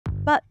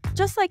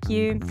Just like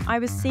you, I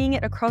was seeing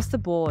it across the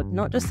board,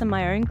 not just in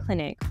my own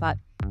clinic, but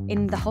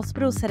in the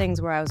hospital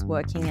settings where I was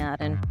working at.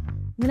 And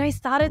then I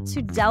started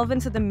to delve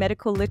into the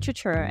medical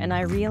literature and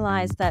I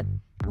realized that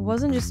it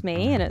wasn't just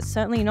me, and it's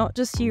certainly not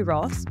just you,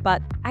 Ross,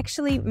 but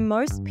actually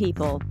most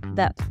people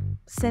that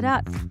set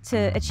out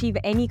to achieve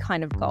any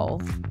kind of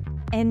goal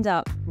end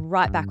up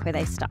right back where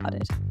they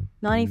started.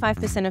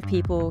 95% of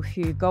people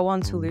who go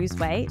on to lose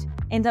weight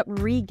end up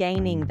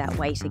regaining that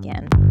weight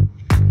again.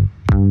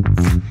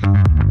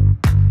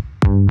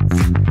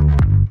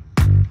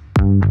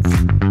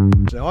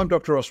 So I'm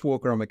Dr. Ross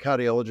Walker. I'm a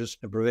cardiologist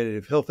and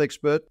preventative health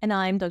expert. And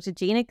I'm Dr.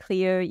 Gina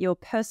Cleo, your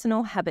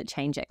personal habit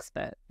change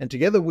expert. And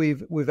together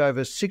we've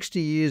over 60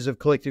 years of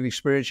collective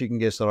experience. You can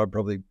guess that I'm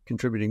probably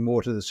contributing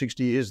more to the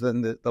 60 years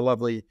than the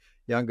lovely,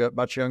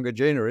 much younger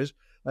Gina is.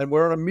 And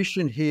we're on a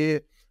mission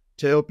here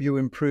to help you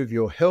improve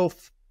your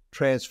health,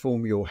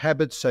 transform your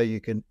habits so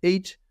you can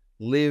eat,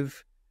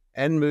 live,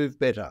 and move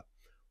better.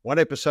 One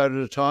episode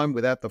at a time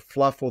without the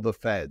fluff or the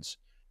fads.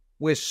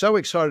 We're so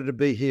excited to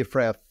be here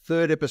for our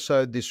third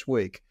episode this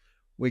week.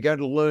 We're going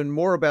to learn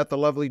more about the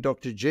lovely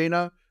Dr.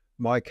 Gina,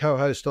 my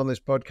co-host on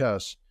this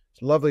podcast.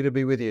 It's lovely to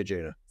be with you,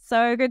 Gina.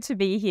 So good to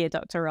be here,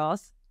 Dr.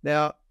 Ross.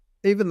 Now,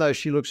 even though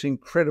she looks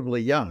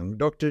incredibly young,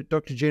 Dr.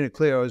 Gina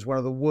Cleo is one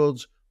of the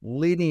world's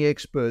leading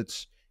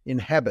experts in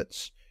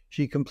habits.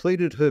 She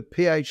completed her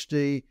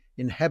Ph.D.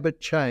 in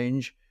habit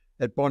change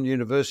at Bond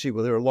University.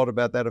 We'll hear a lot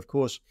about that, of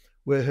course,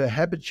 where her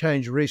habit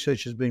change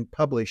research has been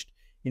published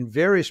in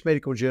various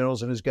medical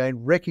journals and has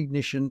gained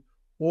recognition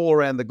all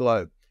around the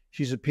globe.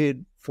 She's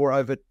appeared for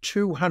over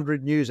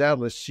 200 news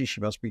outlets. She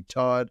must be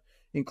tired,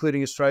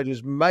 including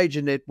Australia's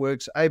major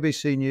networks,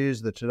 ABC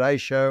News, The Today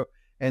Show,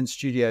 and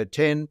Studio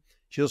 10.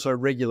 She's also a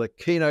regular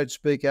keynote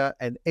speaker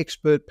and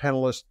expert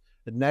panelist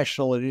at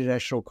national and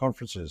international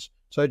conferences.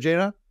 So,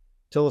 Gina,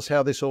 tell us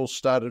how this all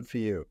started for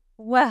you.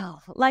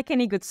 Well, like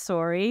any good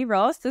story,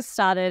 Ross, this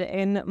started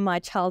in my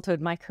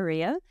childhood, my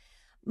career.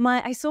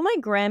 I saw my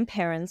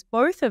grandparents,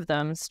 both of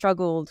them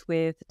struggled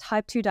with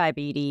type 2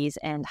 diabetes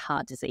and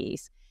heart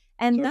disease.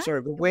 And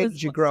Sorry, but where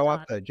did you grow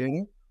up though,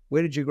 Gina?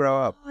 Where did you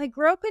grow up? I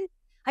grew up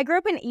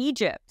in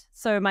Egypt.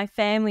 So my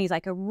family's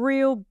like a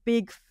real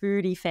big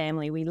foodie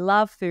family. We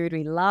love food,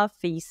 we love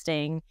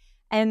feasting.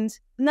 And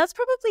that's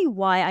probably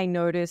why I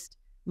noticed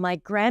my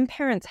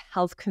grandparents'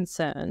 health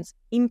concerns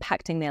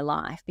impacting their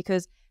life,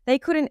 because they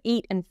couldn't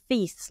eat and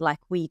feast like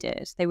we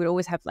did. They would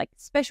always have like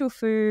special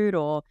food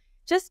or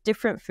just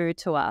different food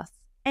to us.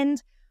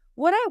 And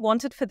what I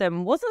wanted for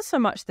them wasn't so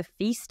much the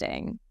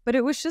feasting, but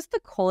it was just the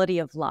quality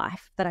of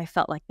life that I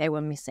felt like they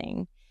were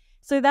missing.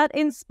 So that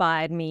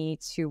inspired me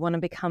to want to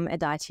become a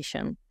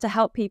dietitian to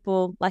help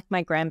people like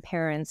my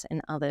grandparents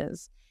and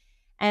others.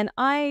 And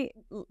I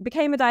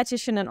became a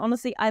dietitian, and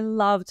honestly, I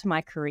loved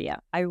my career.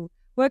 I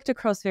worked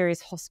across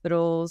various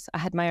hospitals. I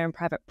had my own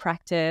private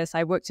practice.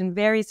 I worked in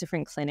various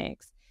different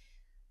clinics.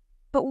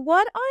 But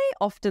what I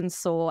often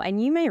saw,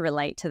 and you may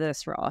relate to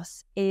this,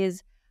 Ross,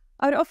 is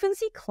I would often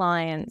see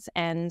clients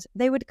and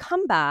they would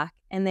come back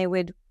and they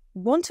would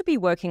want to be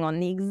working on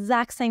the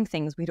exact same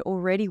things we'd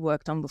already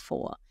worked on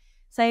before.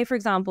 Say, for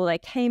example, they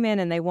came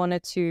in and they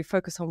wanted to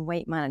focus on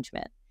weight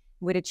management.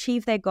 We'd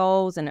achieve their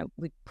goals and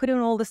we'd put in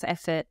all this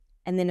effort,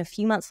 and then a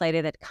few months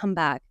later they'd come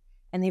back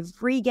and they've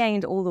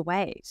regained all the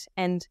weight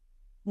and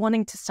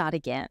wanting to start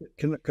again.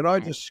 Can I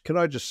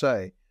just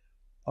say,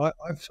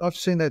 I've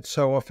seen that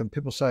so often.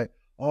 People say,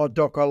 "Oh,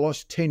 doc, I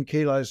lost 10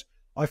 kilos.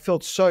 I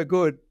felt so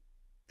good.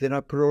 Then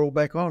I put it all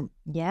back on."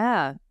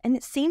 Yeah. And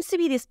it seems to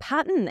be this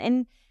pattern.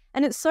 And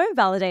it's so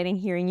validating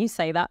hearing you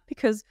say that,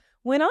 because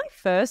when I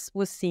first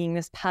was seeing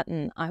this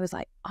pattern, I was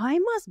like, I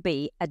must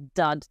be a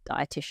dud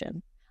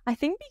dietitian.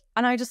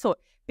 And I just thought,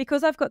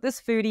 because I've got this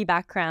foodie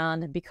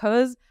background and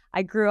because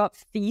I grew up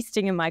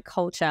feasting in my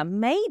culture,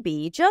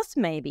 maybe, just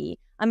maybe,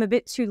 I'm a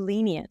bit too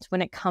lenient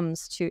when it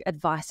comes to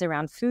advice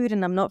around food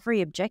and I'm not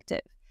very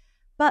objective.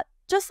 But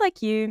just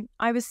like you,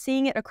 I was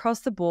seeing it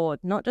across the board,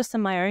 not just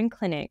in my own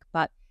clinic,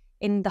 but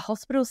in the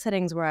hospital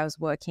settings where I was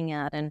working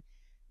at. And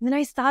then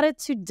I started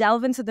to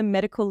delve into the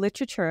medical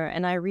literature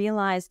and I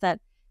realized that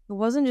it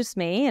wasn't just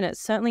me, and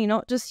it's certainly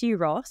not just you,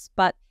 Ross,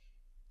 but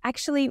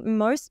actually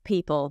most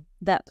people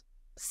that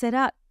set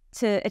out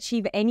to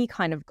achieve any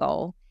kind of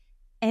goal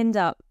end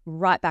up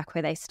right back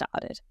where they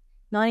started.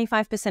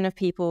 95% of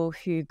people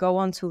who go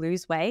on to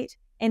lose weight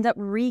end up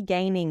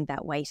regaining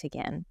that weight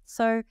again.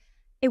 So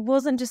it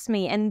wasn't just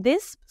me. And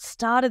this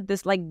started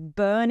this like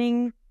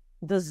burning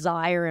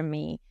desire in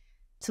me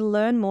to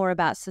learn more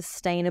about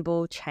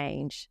sustainable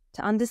change,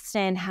 to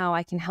understand how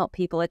I can help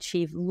people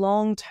achieve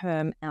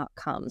long-term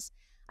outcomes.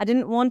 I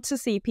didn't want to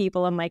see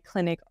people in my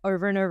clinic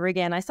over and over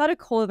again. I started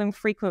calling them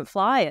frequent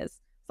flyers.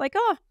 It's like,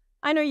 oh,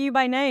 I know you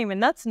by name,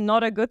 and that's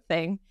not a good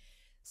thing.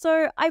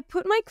 So I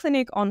put my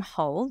clinic on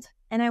hold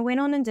and I went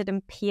on and did a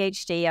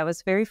PhD. I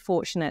was very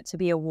fortunate to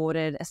be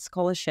awarded a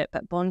scholarship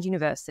at Bond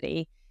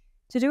University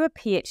to do a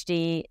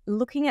PhD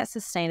looking at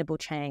sustainable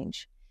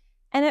change.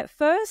 And at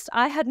first,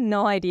 I had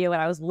no idea what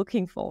I was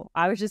looking for.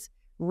 I was just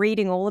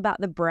reading all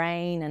about the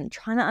brain and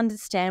trying to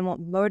understand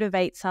what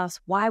motivates us,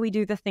 why we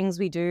do the things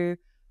we do,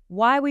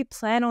 why we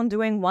plan on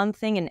doing one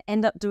thing and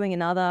end up doing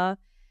another.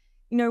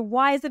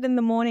 Why is it in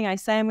the morning I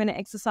say I'm going to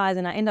exercise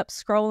and I end up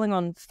scrolling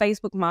on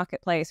Facebook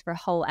Marketplace for a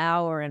whole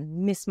hour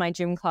and miss my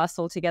gym class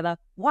altogether?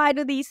 Why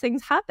do these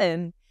things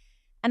happen?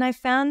 And I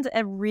found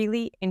a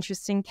really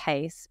interesting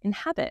case in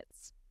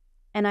habits.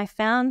 And I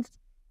found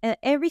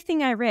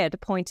everything I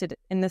read pointed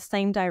in the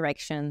same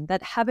direction,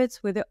 that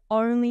habits were the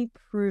only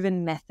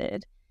proven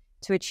method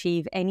to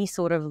achieve any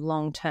sort of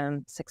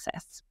long-term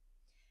success.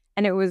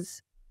 And it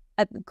was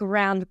a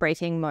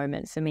groundbreaking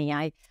moment for me.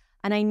 I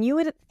knew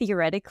it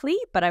theoretically,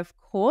 but of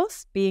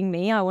course, being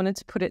me, I wanted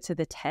to put it to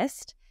the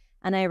test.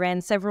 And I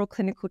ran several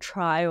clinical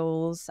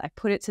trials. I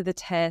put it to the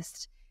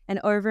test. And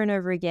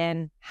over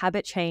again,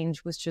 habit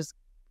change was just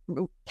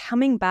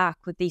coming back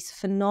with these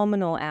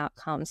phenomenal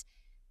outcomes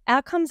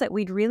that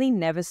we'd really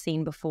never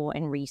seen before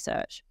in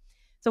research.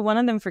 So one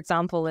of them, for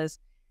example, is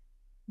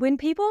when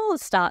people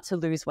start to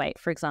lose weight,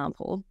 for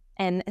example,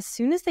 and as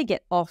soon as they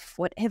get off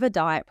whatever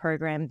diet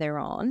program they're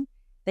on,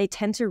 they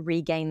tend to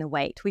regain the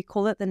weight. We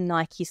call it the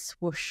Nike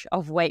swoosh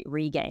of weight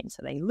regain.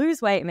 So they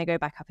lose weight and they go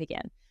back up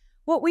again.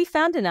 What we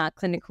found in our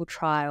clinical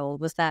trial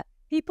was that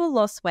people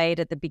lost weight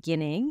at the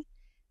beginning,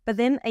 but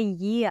then a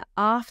year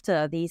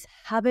after these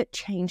habit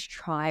change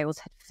trials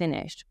had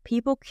finished,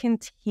 people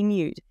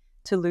continued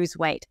to lose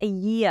weight a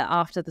year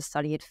after the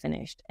study had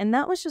finished. And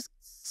that was just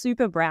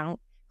super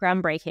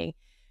groundbreaking,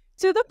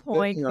 to the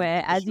point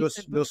where, as you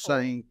said before, you're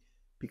saying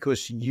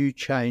because you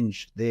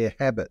changed their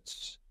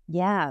habits.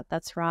 Yeah,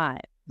 that's right.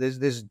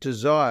 There's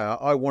desire,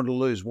 I want to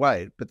lose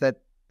weight, but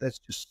that's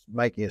just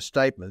making a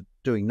statement,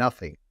 doing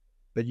nothing.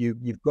 But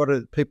you've got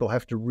to, people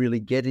have to really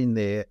get in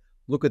there,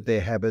 look at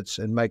their habits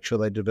and make sure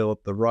they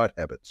develop the right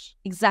habits.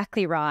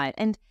 Exactly right.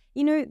 And,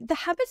 the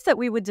habits that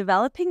we were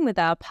developing with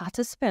our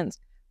participants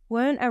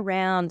weren't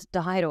around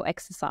diet or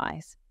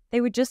exercise. They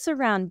were just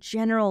around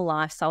general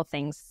lifestyle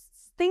things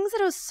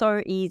that are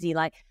so easy,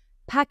 like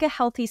pack a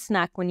healthy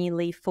snack when you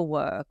leave for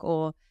work,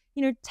 or,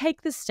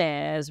 take the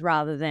stairs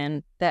rather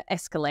than the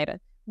escalator.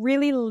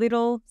 Really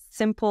little,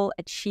 simple,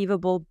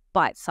 achievable,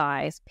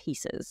 bite-sized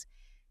pieces.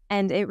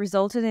 And it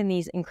resulted in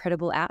these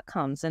incredible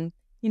outcomes. And,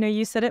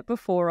 you said it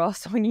before,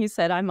 Ross, when you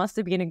said I must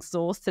have been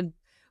exhausted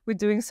with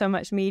doing so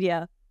much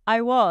media.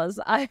 I was.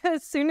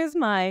 As soon as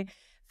my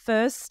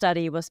first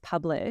study was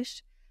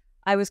published,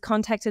 I was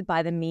contacted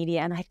by the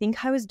media, and I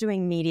think I was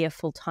doing media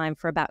full-time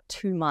for about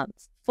 2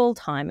 months.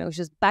 Full-time. It was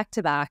just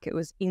back-to-back. It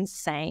was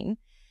insane.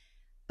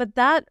 But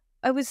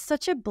it was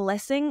such a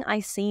blessing,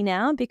 I see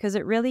now, because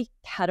it really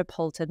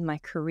catapulted my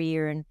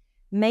career and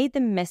made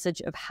the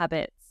message of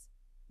habits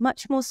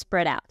much more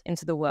spread out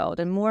into the world,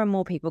 and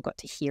more people got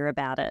to hear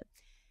about it.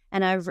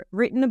 And I've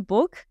written a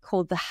book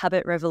called The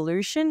Habit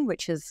Revolution,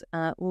 which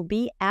will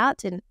be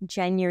out in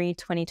January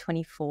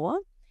 2024.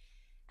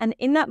 And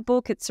in that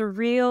book, it's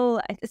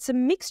a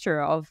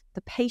mixture of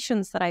the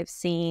patients that I've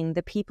seen,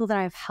 the people that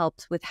I've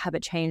helped with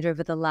habit change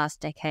over the last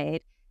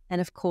decade, and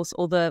of course,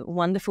 all the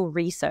wonderful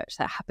research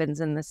that happens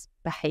in this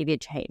behavior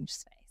change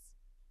space.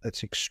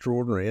 That's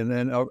extraordinary.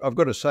 And I've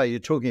got to say, you're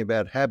talking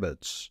about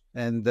habits,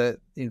 and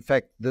in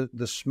fact,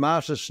 the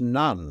smartest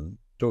nun,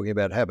 talking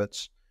about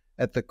habits,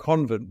 at the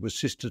convent was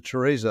Sister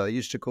Teresa. I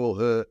used to call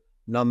her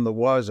none the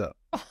wiser.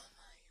 Oh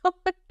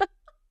my God.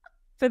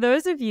 For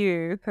those of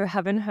you who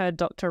haven't heard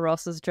Dr.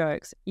 Ross's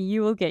jokes,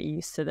 you will get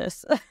used to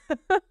this.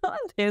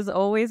 There's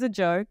always a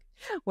joke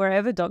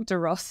wherever Dr.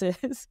 Ross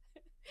is.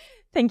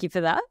 Thank you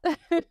for that.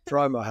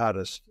 Try my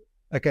hardest.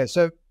 Okay,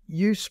 so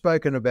you've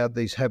spoken about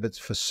these habits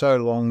for so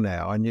long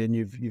now, and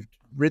you've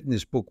written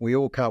this book. We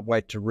all can't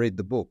wait to read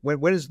the book.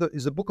 When is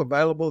the book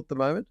available at the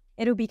moment?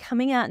 It'll be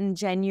coming out in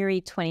January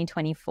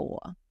 2024.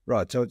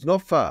 Right, so it's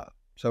not far.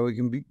 So we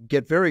can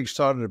get very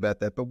excited about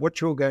that. But what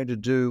you're going to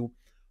do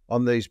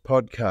on these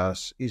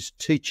podcasts is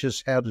teach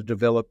us how to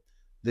develop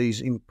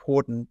these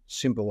important,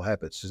 simple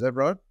habits. Is that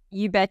right?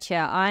 You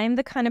betcha. I'm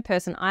the kind of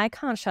person, I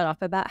can't shut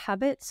up about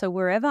habits. So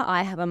wherever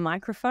I have a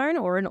microphone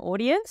or an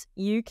audience,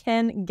 you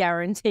can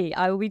guarantee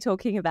I will be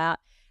talking about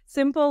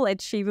simple,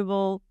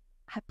 achievable,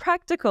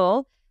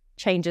 practical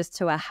changes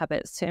to our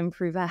habits to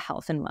improve our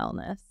health and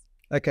wellness.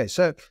 Okay,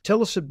 so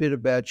tell us a bit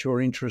about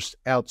your interest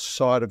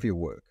outside of your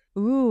work.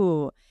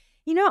 Ooh,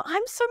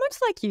 I'm so much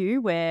like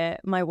you, where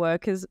my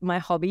work is my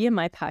hobby and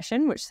my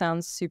passion, which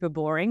sounds super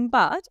boring,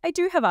 but I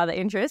do have other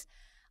interests.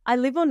 I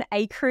live on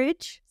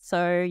acreage.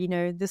 So,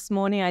 this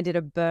morning I did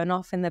a burn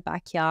off in the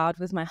backyard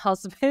with my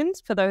husband.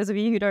 For those of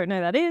you who don't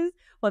know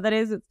what that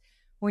is, it's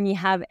when you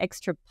have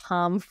extra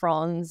palm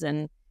fronds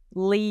and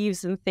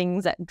leaves and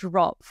things that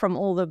drop from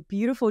all the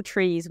beautiful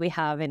trees we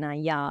have in our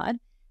yard,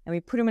 and we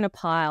put them in a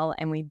pile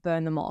and we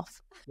burn them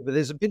off. But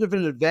there's a bit of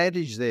an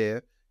advantage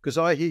there, because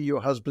I hear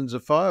your husband's a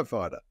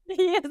firefighter.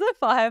 He is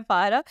a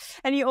firefighter,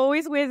 and he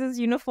always wears his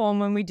uniform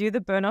when we do the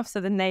burn off so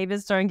the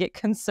neighbours don't get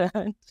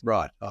concerned.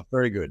 Right. Oh,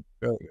 very good.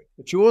 Very good.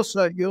 But you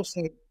also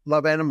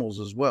love animals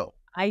as well.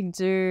 I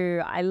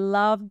do. I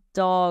love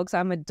dogs.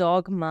 I'm a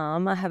dog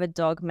mum. I have a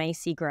dog,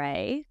 Macy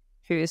Gray,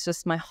 who is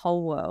just my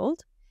whole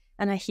world.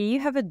 And I hear you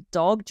have a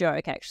dog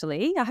joke,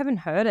 actually. I haven't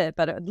heard it,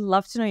 but I'd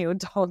love to know your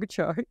dog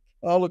joke.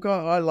 Oh, look,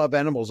 I love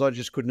animals. I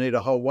just couldn't eat a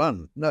whole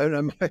one.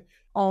 No,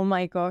 Oh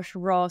my gosh,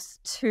 Ross,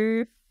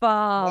 too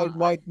far.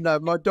 my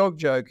dog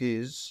joke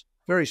is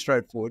very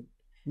straightforward.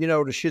 You know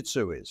what a Shih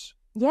Tzu is?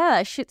 Yeah,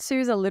 a Shih Tzu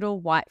is a little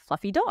white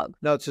fluffy dog.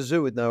 No, it's a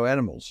zoo with no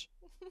animals.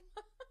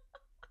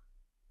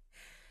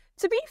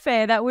 To be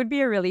fair, that would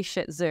be a really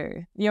shit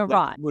zoo. You're That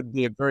right. would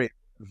be a very,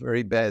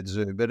 very bad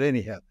zoo. But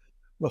anyhow,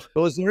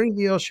 well, is there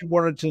anything else you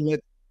wanted to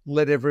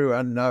let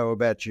everyone know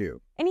about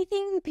you?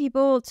 Anything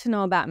people to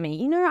know about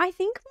me? I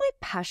think my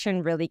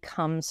passion really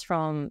comes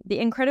from the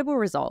incredible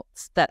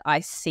results that I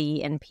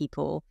see in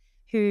people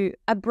who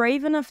are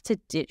brave enough to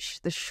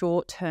ditch the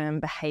short-term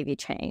behavior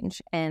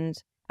change and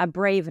are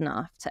brave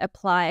enough to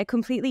apply a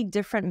completely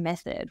different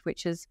method,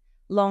 which is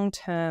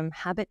long-term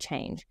habit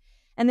change.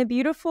 And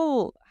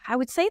I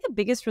would say the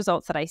biggest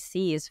results that I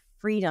see is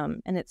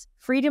freedom. And it's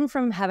freedom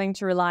from having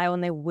to rely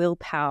on their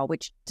willpower,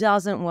 which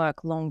doesn't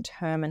work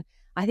long-term. And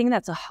I think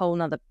that's a whole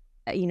nother,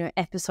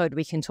 episode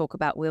we can talk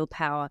about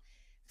willpower.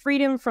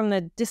 Freedom from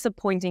the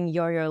disappointing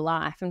yo-yo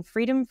life and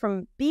freedom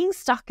from being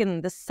stuck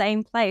in the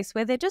same place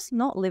where they're just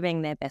not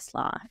living their best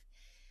life.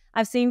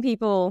 I've seen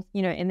people,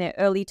 in their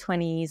early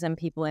 20s and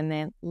people in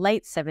their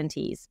late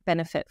 70s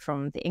benefit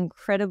from the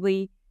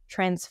incredibly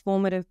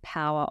transformative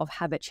power of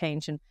habit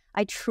change. And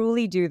I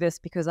truly do this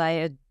because I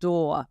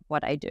adore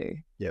what I do.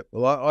 Yeah.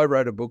 Well, I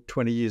wrote a book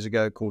 20 years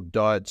ago called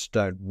Diets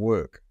Don't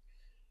Work.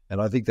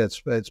 And I think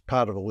that's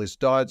part of all this.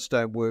 Diets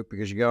don't work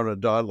because you go on a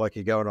diet like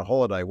you go on a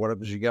holiday. What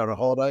happens? You go on a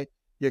holiday,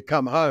 you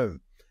come home.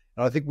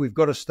 And I think we've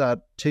got to start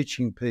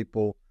teaching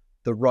people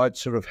the right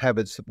sort of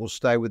habits that will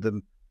stay with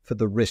them for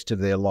the rest of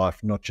their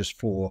life, not just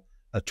for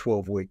a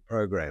 12-week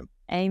program.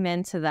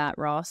 Amen to that,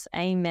 Ross.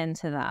 Amen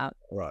to that.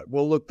 Right.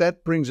 Well, look,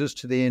 that brings us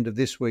to the end of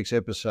this week's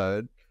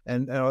episode.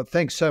 And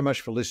thanks so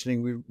much for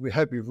listening. We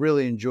hope you've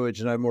really enjoyed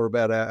to know more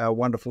about our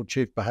wonderful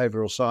Chief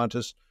Behavioural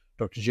Scientist,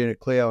 Dr. Gina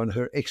Cleo, and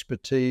her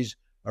expertise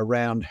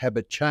around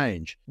habit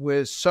change.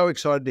 We're so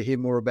excited to hear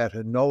more about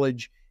her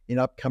knowledge in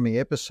upcoming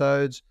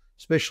episodes,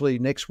 especially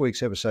next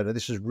week's episode. Now,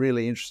 this is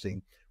really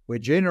interesting, where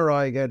Gina and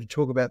I are going to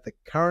talk about the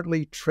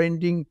currently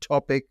trending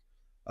topic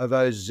of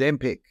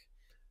Ozempic.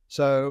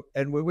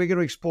 And we're going to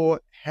explore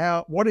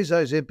what is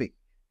Ozempic?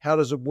 How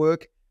does it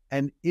work?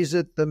 And is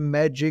it the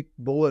magic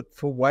bullet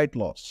for weight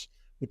loss?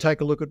 We'll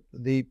take a look at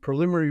the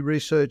preliminary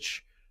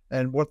research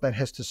and what that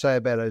has to say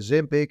about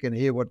Ozempic and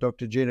hear what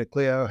Dr. Gina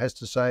Cleo has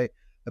to say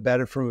about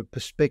it from a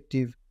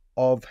perspective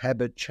of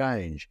habit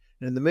change.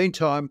 And in the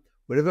meantime,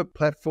 whatever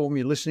platform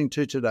you're listening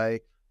to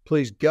today,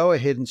 please go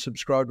ahead and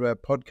subscribe to our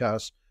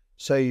podcast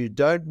so you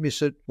don't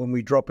miss it when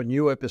we drop a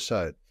new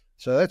episode.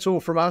 So that's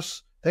all from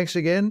us. Thanks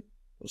again.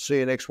 We'll see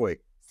you next week.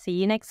 See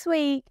you next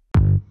week.